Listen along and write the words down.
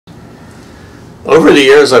Over the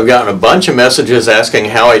years, I've gotten a bunch of messages asking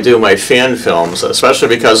how I do my fan films, especially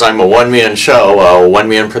because I'm a one-man show,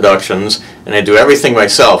 one-man productions, and I do everything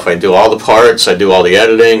myself. I do all the parts, I do all the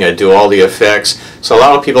editing, I do all the effects. So a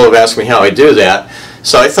lot of people have asked me how I do that.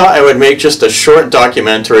 So I thought I would make just a short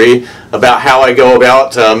documentary about how I go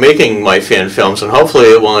about making my fan films, and hopefully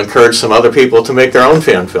it will encourage some other people to make their own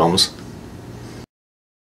fan films.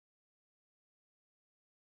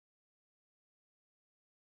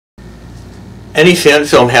 Any fan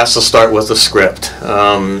film has to start with a script.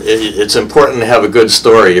 It's important to have a good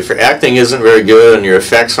story. If your acting isn't very good and your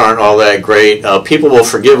effects aren't all that great, people will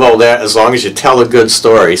forgive all that as long as you tell a good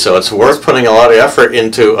story. So it's worth putting a lot of effort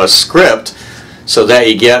into a script so that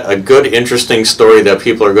you get a good, interesting story that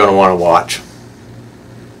people are going to want to watch.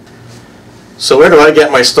 So where do I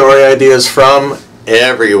get my story ideas from?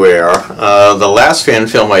 Everywhere. The last fan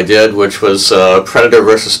film I did, which was Predator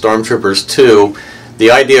vs. Stormtroopers 2, the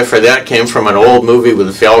idea for that came from an old movie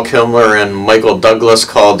with Val Kilmer and Michael Douglas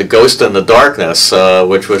called The Ghost in the Darkness,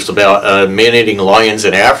 which was about man-eating lions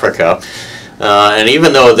in Africa. And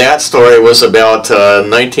even though that story was about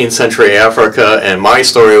 19th century Africa and my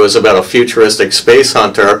story was about a futuristic space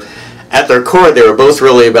hunter, at their core they were both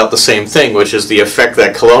really about the same thing, which is the effect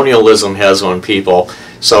that colonialism has on people.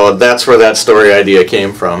 So that's where that story idea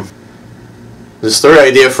came from. The story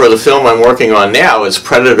idea for the film I'm working on now is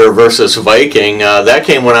Predator vs. Viking. That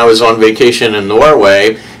came when I was on vacation in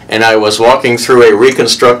Norway, and I was walking through a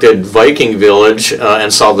reconstructed Viking village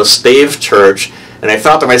and saw the Stave Church, and I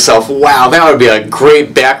thought to myself, wow, that would be a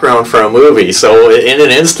great background for a movie. So in an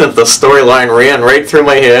instant the storyline ran right through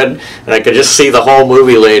my head, and I could just see the whole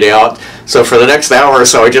movie laid out. So for the next hour or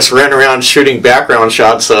so I just ran around shooting background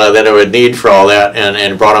shots that I would need for all that,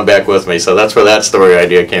 and brought them back with me. So that's where that story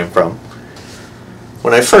idea came from.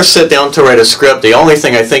 When I first sit down to write a script, the only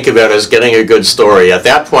thing I think about is getting a good story. At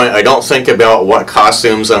that point, I don't think about what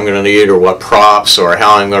costumes I'm going to need or what props or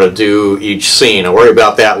how I'm going to do each scene. I worry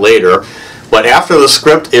about that later. But after the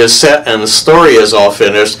script is set and the story is all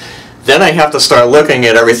finished, then I have to start looking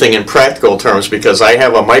at everything in practical terms because I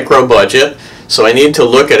have a micro budget. So I need to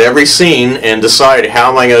look at every scene and decide, how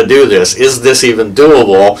am I going to do this? Is this even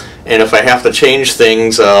doable? And if I have to change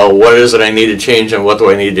things, what is it I need to change and what do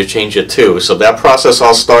I need to change it to? So that process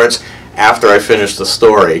all starts after I finish the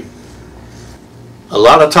story. A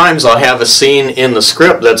lot of times I'll have a scene in the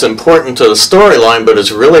script that's important to the storyline, but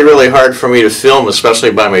it's really, really hard for me to film,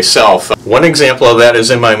 especially by myself. One example of that is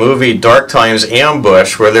in my movie Dark Times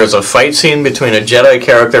Ambush, where there's a fight scene between a Jedi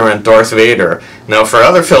character and Darth Vader. Now for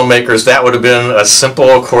other filmmakers that would have been a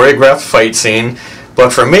simple choreographed fight scene,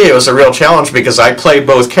 but for me it was a real challenge because I play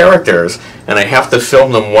both characters and I have to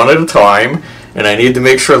film them one at a time, and I need to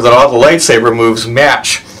make sure that all the lightsaber moves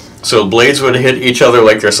match so the blades would hit each other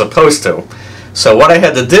like they're supposed to. So what I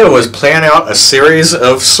had to do was plan out a series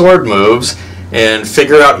of sword moves and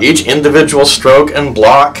figure out each individual stroke and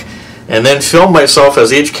block, and then film myself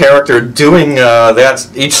as each character doing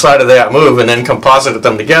each side of that move, and then composite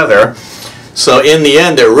them together. So in the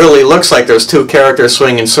end it really looks like there's two characters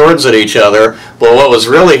swinging swords at each other, but what was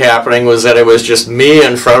really happening was that it was just me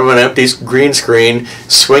in front of an empty green screen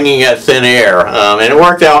swinging at thin air, and it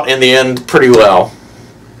worked out in the end pretty well.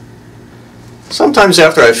 Sometimes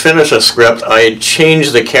after I finish a script, I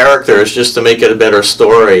change the characters just to make it a better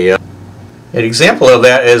story. An example of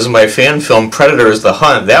that is my fan film Predators: The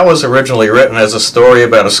Hunt. That was originally written as a story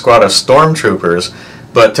about a squad of stormtroopers,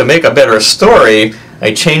 but to make a better story,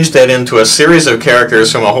 I changed that into a series of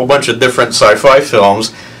characters from a whole bunch of different sci-fi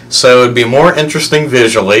films, so it would be more interesting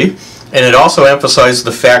visually, and it also emphasized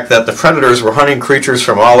the fact that the Predators were hunting creatures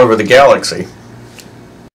from all over the galaxy.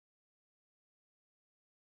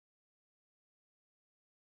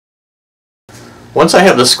 Once I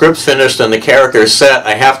have the script finished and the characters set,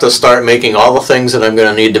 I have to start making all the things that I'm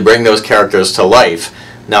going to need to bring those characters to life.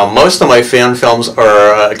 Now, most of my fan films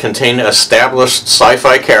contain established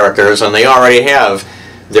sci-fi characters, and they already have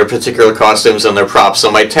their particular costumes and their props,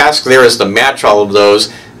 so my task there is to match all of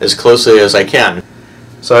those as closely as I can.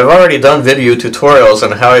 So I've already done video tutorials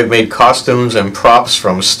on how I've made costumes and props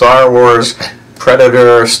from Star Wars,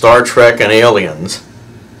 Predator, Star Trek, and Aliens.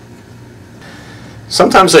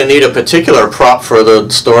 Sometimes I need a particular prop for the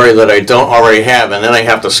story that I don't already have, and then I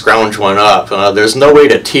have to scrounge one up. There's no way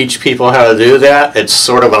to teach people how to do that. It's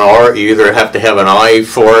sort of an art. You either have to have an eye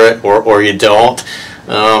for it or you don't.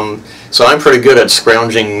 So I'm pretty good at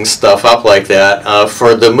scrounging stuff up like that.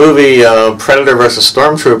 For the movie Predator vs.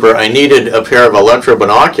 Stormtrooper, I needed a pair of electro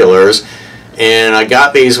binoculars, and I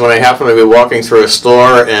got these when I happened to be walking through a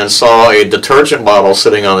store and saw a detergent bottle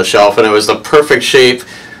sitting on the shelf, and it was the perfect shape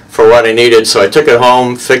for what I needed. So I took it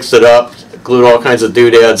home, fixed it up, glued all kinds of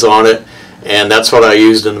doodads on it, and that's what I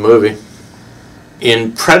used in the movie.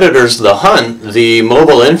 In Predators: The Hunt, the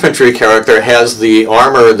mobile infantry character has the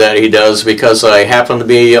armor that he does because I happened to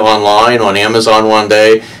be online on Amazon one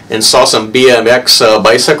day and saw some BMX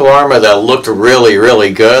bicycle armor that looked really,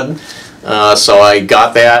 really good. So I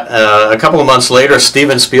got that. A couple of months later,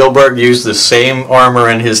 Steven Spielberg used the same armor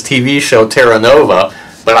in his TV show Terra Nova,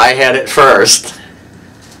 but I had it first.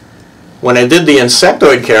 When I did the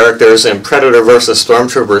Insectoid characters in Predator vs.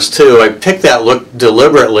 Stormtroopers 2, I picked that look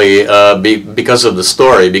deliberately because of the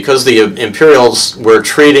story. Because the Imperials were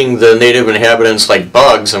treating the native inhabitants like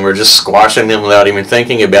bugs and were just squashing them without even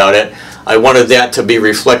thinking about it, I wanted that to be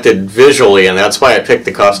reflected visually, and that's why I picked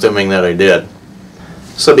the costuming that I did.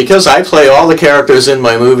 So because I play all the characters in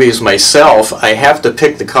my movies myself, I have to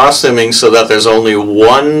pick the costuming so that there's only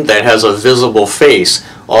one that has a visible face.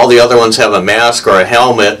 All the other ones have a mask or a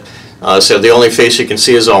helmet. So the only face you can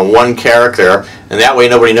see is on one character, and that way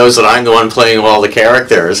nobody knows that I'm the one playing all the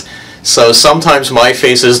characters. So sometimes my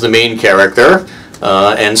face is the main character,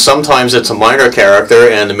 and sometimes it's a minor character,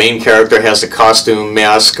 and the main character has a costume,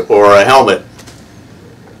 mask, or a helmet.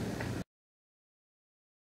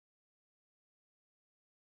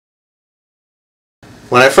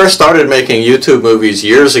 When I first started making YouTube movies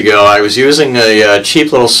years ago, I was using a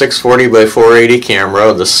cheap little 640 by 480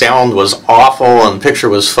 camera. The sound was awful and the picture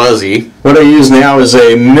was fuzzy. What I use now is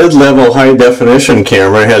a mid-level high-definition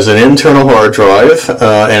camera. It has an internal hard drive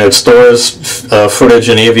and it stores footage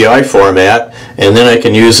in AVI format, and then I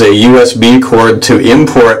can use a USB cord to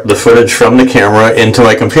import the footage from the camera into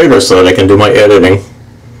my computer so that I can do my editing.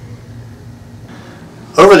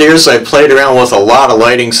 Over the years, I played around with a lot of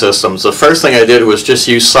lighting systems. The first thing I did was just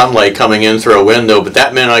use sunlight coming in through a window, but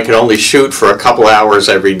that meant I could only shoot for a couple hours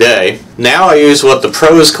every day. Now I use what the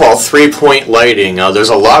pros call three-point lighting. There's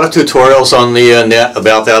a lot of tutorials on the net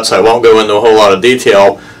about that, so I won't go into a whole lot of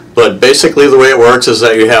detail. But basically the way it works is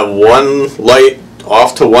that you have one light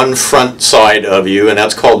off to one front side of you, and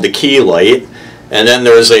that's called the key light. And then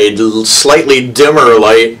there's a slightly dimmer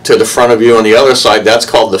light to the front of you on the other side. That's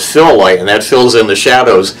called the fill light, and that fills in the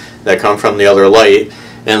shadows that come from the other light.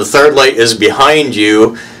 And the third light is behind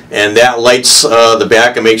you, and that lights the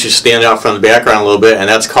back and makes you stand out from the background a little bit, and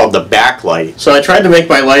that's called the backlight. So I tried to make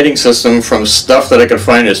my lighting system from stuff that I could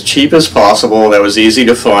find as cheap as possible that was easy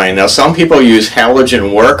to find. Now some people use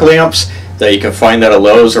halogen work lamps that you can find at a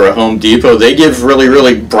Lowe's or a Home Depot. They give really,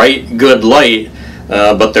 really bright, good light.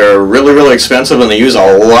 But they're really, really expensive and they use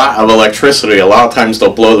a lot of electricity. A lot of times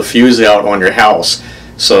they'll blow the fuse out on your house.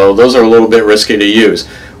 So those are a little bit risky to use.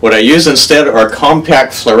 What I use instead are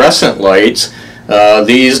compact fluorescent lights.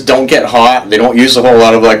 These don't get hot. They don't use a whole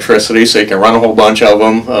lot of electricity, so you can run a whole bunch of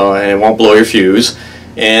them and it won't blow your fuse.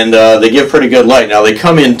 And they give pretty good light. Now they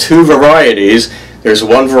come in two varieties. There's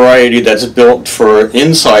one variety that's built for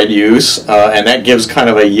inside use, and that gives kind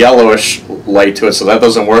of a yellowish light to it, so that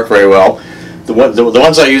doesn't work very well. The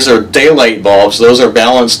ones I use are daylight bulbs. Those are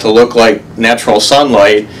balanced to look like natural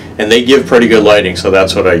sunlight, and they give pretty good lighting, so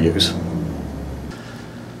that's what I use.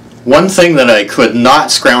 One thing that I could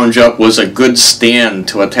not scrounge up was a good stand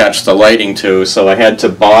to attach the lighting to, so I had to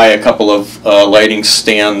buy a couple of lighting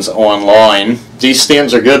stands online. These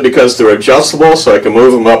stands are good because they're adjustable, so I can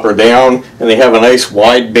move them up or down, and they have a nice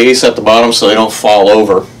wide base at the bottom so they don't fall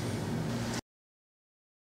over.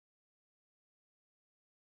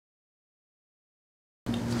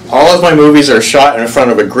 All of my movies are shot in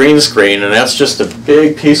front of a green screen, and that's just a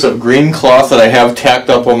big piece of green cloth that I have tacked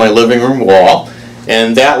up on my living room wall.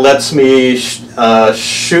 And that lets me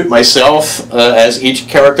shoot myself as each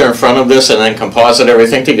character in front of this and then composite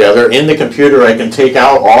everything together. In the computer I can take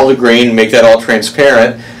out all the green, make that all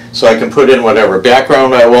transparent, so I can put in whatever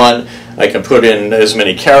background I want. I can put in as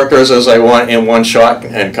many characters as I want in one shot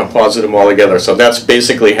and composite them all together. So that's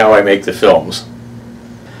basically how I make the films.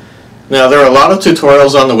 Now, there are a lot of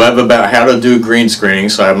tutorials on the web about how to do green screening,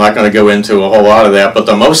 so I'm not going to go into a whole lot of that, but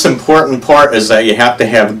the most important part is that you have to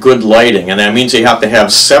have good lighting, and that means you have to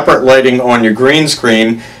have separate lighting on your green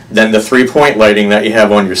screen than the three-point lighting that you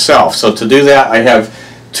have on yourself. So to do that, I have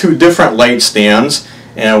two different light stands,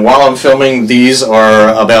 and while I'm filming, these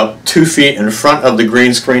are about 2 feet in front of the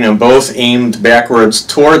green screen and both aimed backwards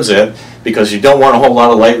towards it, because you don't want a whole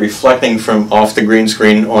lot of light reflecting from off the green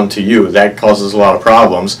screen onto you. That causes a lot of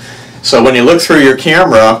problems. So when you look through your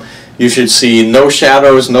camera, you should see no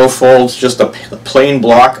shadows, no folds, just a plain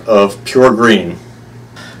block of pure green.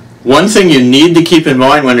 One thing you need to keep in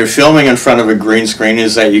mind when you're filming in front of a green screen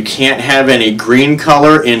is that you can't have any green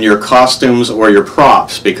color in your costumes or your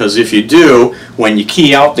props, because if you do, when you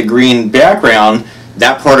key out the green background,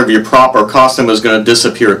 that part of your prop or costume is going to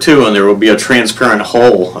disappear too, and there will be a transparent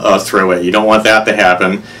hole through it. You don't want that to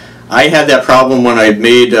happen. I had that problem when I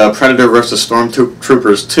made Predator vs.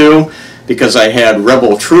 Stormtroopers 2, because I had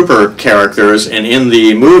Rebel Trooper characters, and in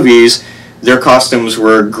the movies their costumes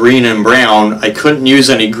were green and brown. I couldn't use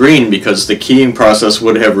any green because the keying process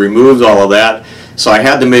would have removed all of that, so I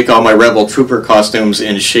had to make all my Rebel Trooper costumes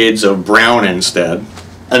in shades of brown instead.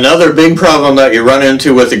 Another big problem that you run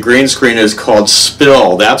into with the green screen is called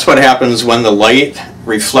spill. That's what happens when the light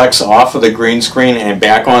reflects off of the green screen and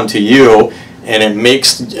back onto you, and it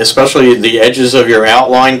makes especially the edges of your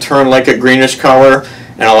outline turn like a greenish color.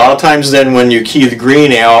 And a lot of times then when you key the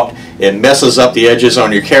green out, it messes up the edges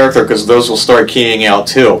on your character because those will start keying out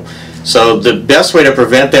too. So the best way to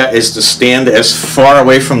prevent that is to stand as far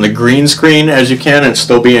away from the green screen as you can and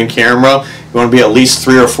still be in camera. You want to be at least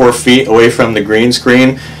 3 or 4 feet away from the green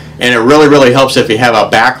screen. And it really helps if you have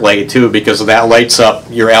a backlight too, because that lights up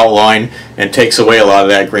your outline and takes away a lot of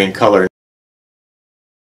that green color.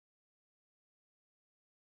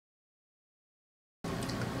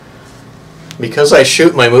 Because I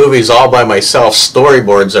shoot my movies all by myself,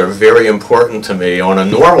 storyboards are very important to me. On a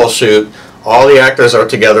normal shoot, all the actors are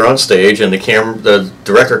together on stage, and the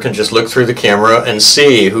director can just look through the camera and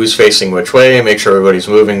see who's facing which way, make sure everybody's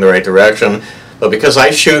moving the right direction. But because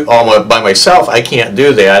I shoot all by myself, I can't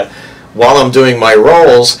do that. While I'm doing my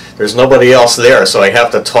roles, there's nobody else there, so I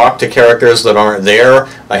have to talk to characters that aren't there.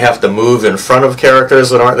 I have to move in front of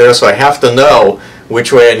characters that aren't there, so I have to know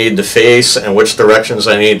which way I need to face and which directions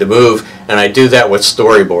I need to move, and I do that with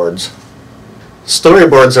storyboards.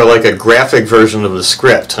 Storyboards are like a graphic version of the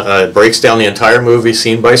script. It breaks down the entire movie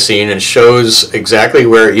scene by scene and shows exactly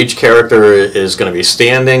where each character is going to be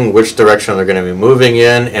standing, which direction they're going to be moving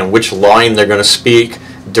in, and which line they're going to speak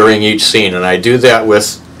during each scene. And I do that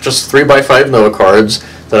with just 3x5 note cards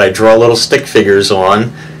that I draw little stick figures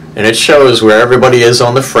on, and it shows where everybody is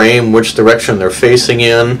on the frame, which direction they're facing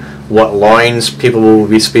in, what lines people will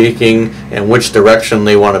be speaking, and which direction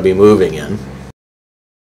they want to be moving in.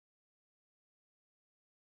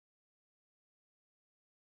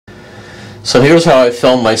 So here's how I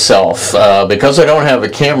film myself. Because I don't have a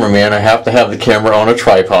cameraman, I have to have the camera on a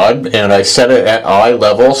tripod, and I set it at eye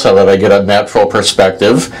level so that I get a natural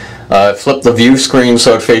perspective. Flip the view screen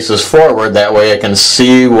so it faces forward, that way I can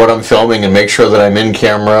see what I'm filming and make sure that I'm in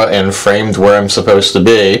camera and framed where I'm supposed to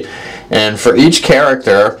be. And for each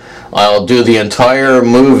character, I'll do the entire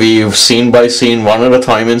movie scene by scene, one at a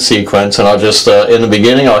time in sequence, and I'll just, in the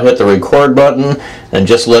beginning, I'll hit the record button and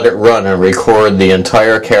just let it run and record the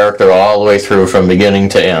entire character all the way through from beginning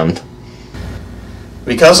to end.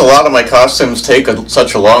 Because a lot of my costumes take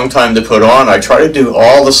such a long time to put on, I try to do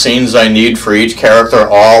all the scenes I need for each character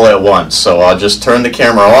all at once. So I'll just turn the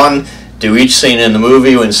camera on, do each scene in the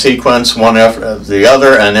movie in sequence, one after the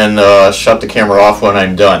other, and then shut the camera off when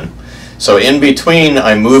I'm done. So in between,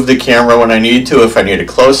 I move the camera when I need to. If I need a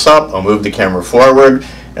close-up, I'll move the camera forward.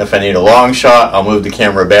 If I need a long shot, I'll move the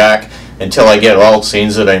camera back until I get all the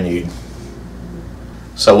scenes that I need.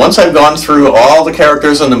 So once I've gone through all the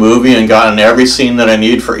characters in the movie and gotten every scene that I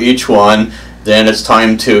need for each one, then it's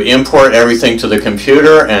time to import everything to the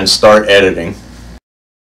computer and start editing.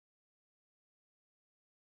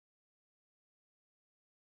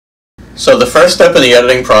 So the first step in the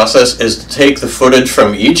editing process is to take the footage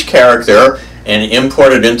from each character and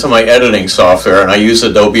import it into my editing software, and I use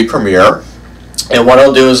Adobe Premiere. And what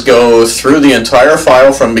I'll do is go through the entire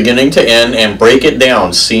file from beginning to end and break it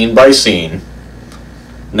down scene by scene.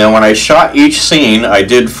 Now when I shot each scene, I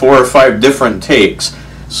did 4 or 5 different takes.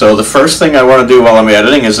 So the first thing I want to do while I'm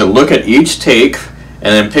editing is to look at each take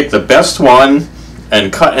and then pick the best one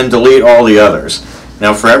and cut and delete all the others.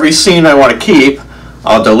 Now for every scene I want to keep,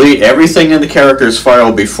 I'll delete everything in the character's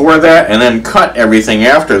file before that and then cut everything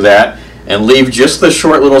after that and leave just the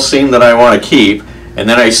short little scene that I want to keep, and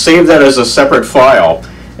then I save that as a separate file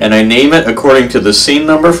and I name it according to the scene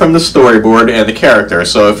number from the storyboard and the character.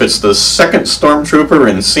 So if it's the second Stormtrooper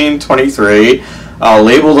in scene 23, I'll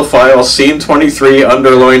label the file scene 23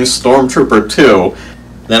 underline Stormtrooper 2.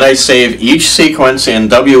 Then I save each sequence in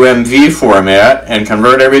WMV format and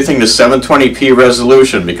convert everything to 720p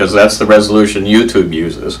resolution, because that's the resolution YouTube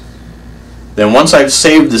uses. Then once I've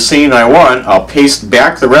saved the scene I want, I'll paste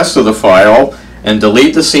back the rest of the file and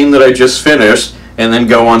delete the scene that I just finished and then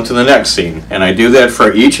go on to the next scene. And I do that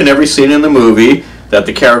for each and every scene in the movie that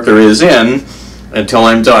the character is in until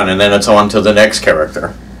I'm done, and then it's on to the next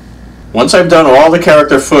character. Once I've done all the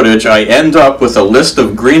character footage, I end up with a list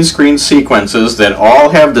of green screen sequences that all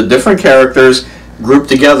have the different characters grouped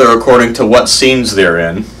together according to what scenes they're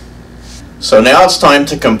in. So now it's time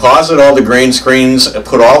to composite all the green screens,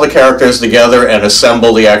 put all the characters together, and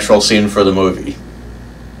assemble the actual scene for the movie.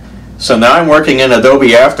 So now I'm working in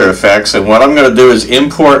Adobe After Effects, and what I'm going to do is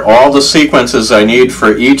import all the sequences I need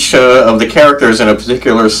for each of the characters in a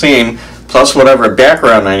particular scene, plus whatever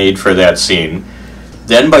background I need for that scene.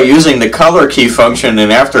 Then by using the color key function in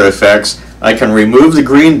After Effects, I can remove the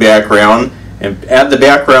green background and add the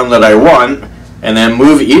background that I want, and then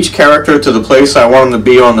move each character to the place I want them to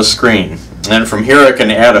be on the screen. And from here I can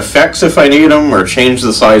add effects if I need them, or change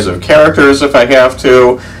the size of characters if I have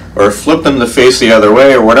to, or flip them to face the other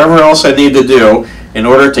way, or whatever else I need to do in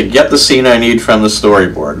order to get the scene I need from the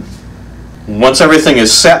storyboard. Once everything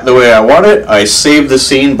is set the way I want it, I save the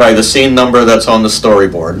scene by the scene number that's on the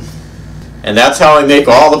storyboard. And that's how I make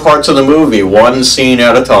all the parts of the movie, one scene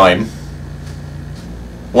at a time.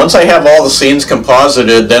 Once I have all the scenes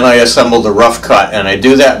composited, then I assemble the rough cut, and I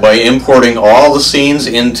do that by importing all the scenes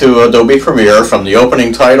into Adobe Premiere from the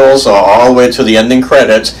opening titles all the way to the ending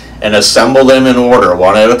credits, and assemble them in order,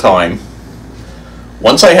 one at a time.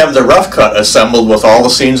 Once I have the rough cut assembled with all the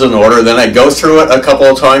scenes in order, then I go through it a couple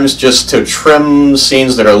of times just to trim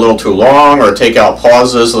scenes that are a little too long, or take out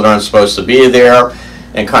pauses that aren't supposed to be there,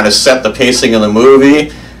 and kind of set the pacing of the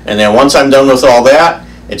movie. And then once I'm done with all that,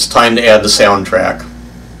 it's time to add the soundtrack.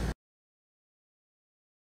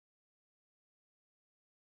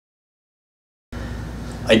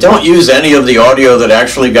 I don't use any of the audio that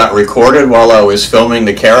actually got recorded while I was filming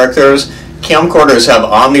the characters. Camcorders have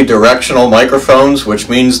omnidirectional microphones, which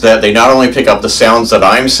means that they not only pick up the sounds that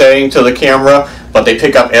I'm saying to the camera, but they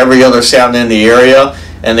pick up every other sound in the area,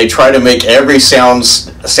 and they try to make every sound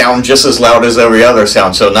just as loud as every other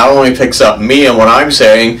sound. So it not only picks up me and what I'm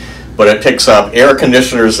saying, but it picks up air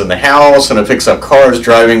conditioners in the house, and it picks up cars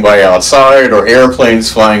driving by outside, or airplanes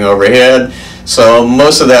flying overhead. So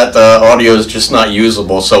most of that audio is just not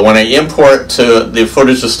usable. So when I import to the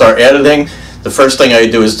footage to start editing, the first thing I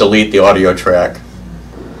do is delete the audio track.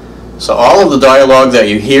 So all of the dialogue that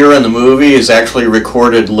you hear in the movie is actually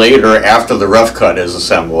recorded later after the rough cut is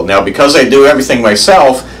assembled. Now because I do everything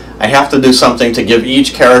myself, I have to do something to give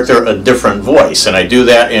each character a different voice, and I do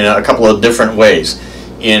that in a couple of different ways.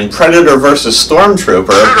 In Predator vs.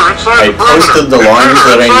 Stormtrooper, I posted the lines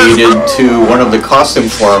that I needed to one of the costume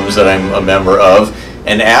forums that I'm a member of,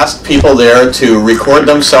 and asked people there to record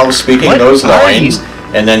themselves speaking those lines,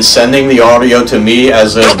 and then sending the audio to me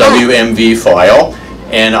as a WMV file,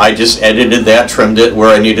 and I just edited that, trimmed it where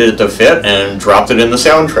I needed it to fit, and dropped it in the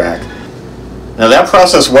soundtrack. Now that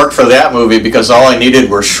process worked for that movie because all I needed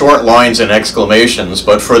were short lines and exclamations,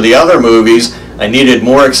 but for the other movies I needed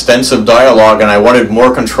more extensive dialogue, and I wanted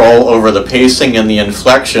more control over the pacing and the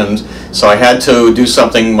inflections, so I had to do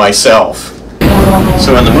something myself.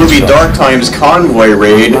 So in the movie Dark Times Convoy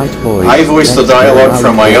Raid, I voiced the dialogue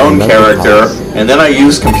from my own character, and then I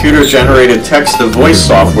used computer-generated text-to-voice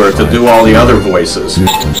software to do all the other voices.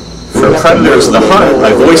 For Predators The Hunt,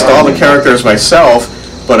 I voiced all the characters myself,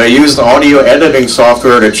 but I used audio editing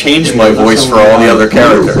software to change my voice for all the other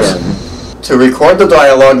characters. To record the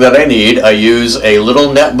dialogue that I need, I use a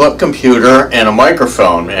little netbook computer and a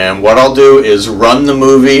microphone, and what I'll do is run the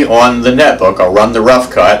movie on the netbook. I'll run the rough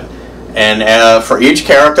cut, and for each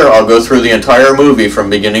character I'll go through the entire movie from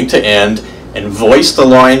beginning to end and voice the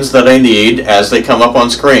lines that I need as they come up on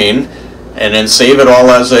screen, and then save it all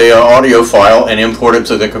as a audio file and import it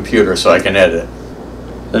to the computer so I can edit.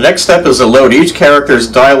 The next step is to load each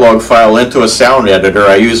character's dialogue file into a sound editor.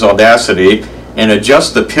 I use Audacity, and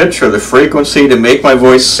adjust the pitch or the frequency to make my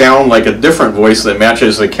voice sound like a different voice that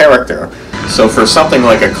matches the character. So for something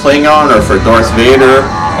like a Klingon or for Darth Vader,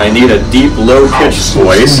 I need a deep, low-pitched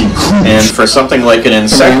voice, and for something like an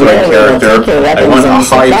Insectoid character, I want a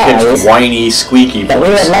high-pitched, whiny, squeaky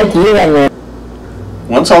voice.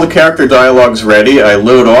 Once all the character dialogue's ready, I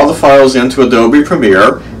load all the files into Adobe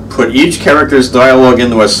Premiere, put each character's dialogue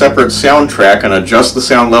into a separate soundtrack, and adjust the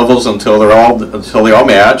sound levels until they all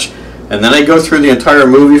match. And then I go through the entire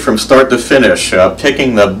movie from start to finish,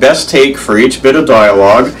 picking the best take for each bit of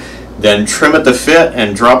dialogue, then trim it to fit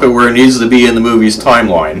and drop it where it needs to be in the movie's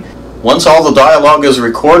timeline. Once all the dialogue is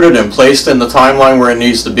recorded and placed in the timeline where it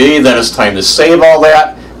needs to be, then it's time to save all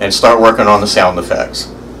that and start working on the sound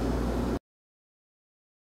effects.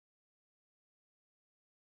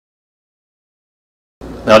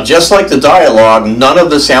 Now, just like the dialogue, none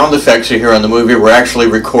of the sound effects you hear in the movie were actually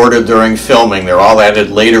recorded during filming. They're all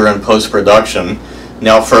added later in post-production.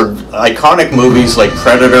 Now, for iconic movies like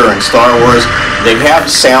Predator and Star Wars, they have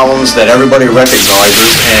sounds that everybody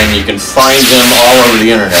recognizes, and you can find them all over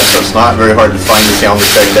the internet, so it's not very hard to find the sound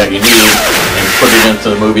effect that you need and put it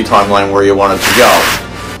into the movie timeline where you want it to go.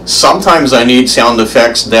 Sometimes I need sound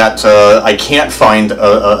effects that I can't find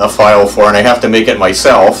a file for, and I have to make it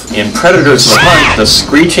myself. In Predator's The Hunt, the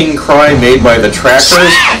screeching cry made by the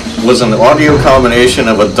trackers was an audio combination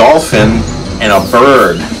of a dolphin and a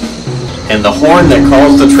bird. And the horn that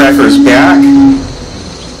calls the trackers back,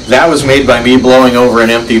 that was made by me blowing over an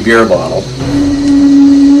empty beer bottle.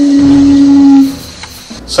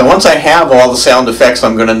 So once I have all the sound effects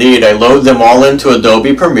I'm going to need, I load them all into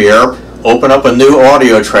Adobe Premiere, open up a new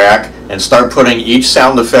audio track, and start putting each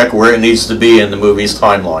sound effect where it needs to be in the movie's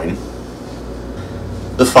timeline.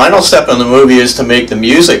 The final step in the movie is to make the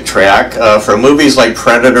music track. For movies like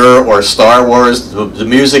Predator or Star Wars, the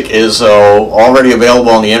music is already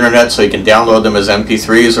available on the internet, so you can download them as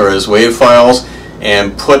MP3s or as WAV files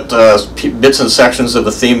and put bits and sections of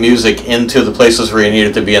the theme music into the places where you need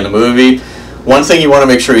it to be in the movie. One thing you want to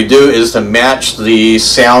make sure you do is to match the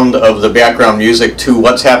sound of the background music to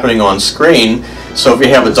what's happening on screen. So if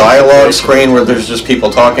you have a dialogue screen where there's just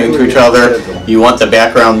people talking to each other, you want the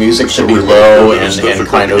background music to be low and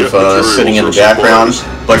kind of sitting in the background.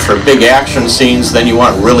 But for big action scenes, then you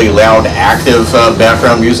want really loud, active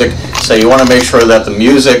background music. So you want to make sure that the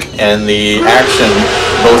music and the action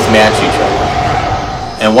both match each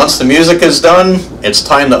other. And once the music is done, it's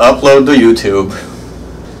time to upload to YouTube.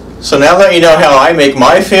 So now that you know how I make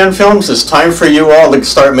my fan films, it's time for you all to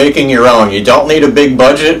start making your own. You don't need a big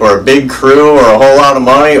budget or a big crew or a whole lot of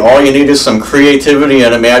money. All you need is some creativity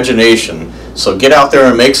and imagination. So get out there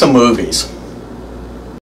and make some movies.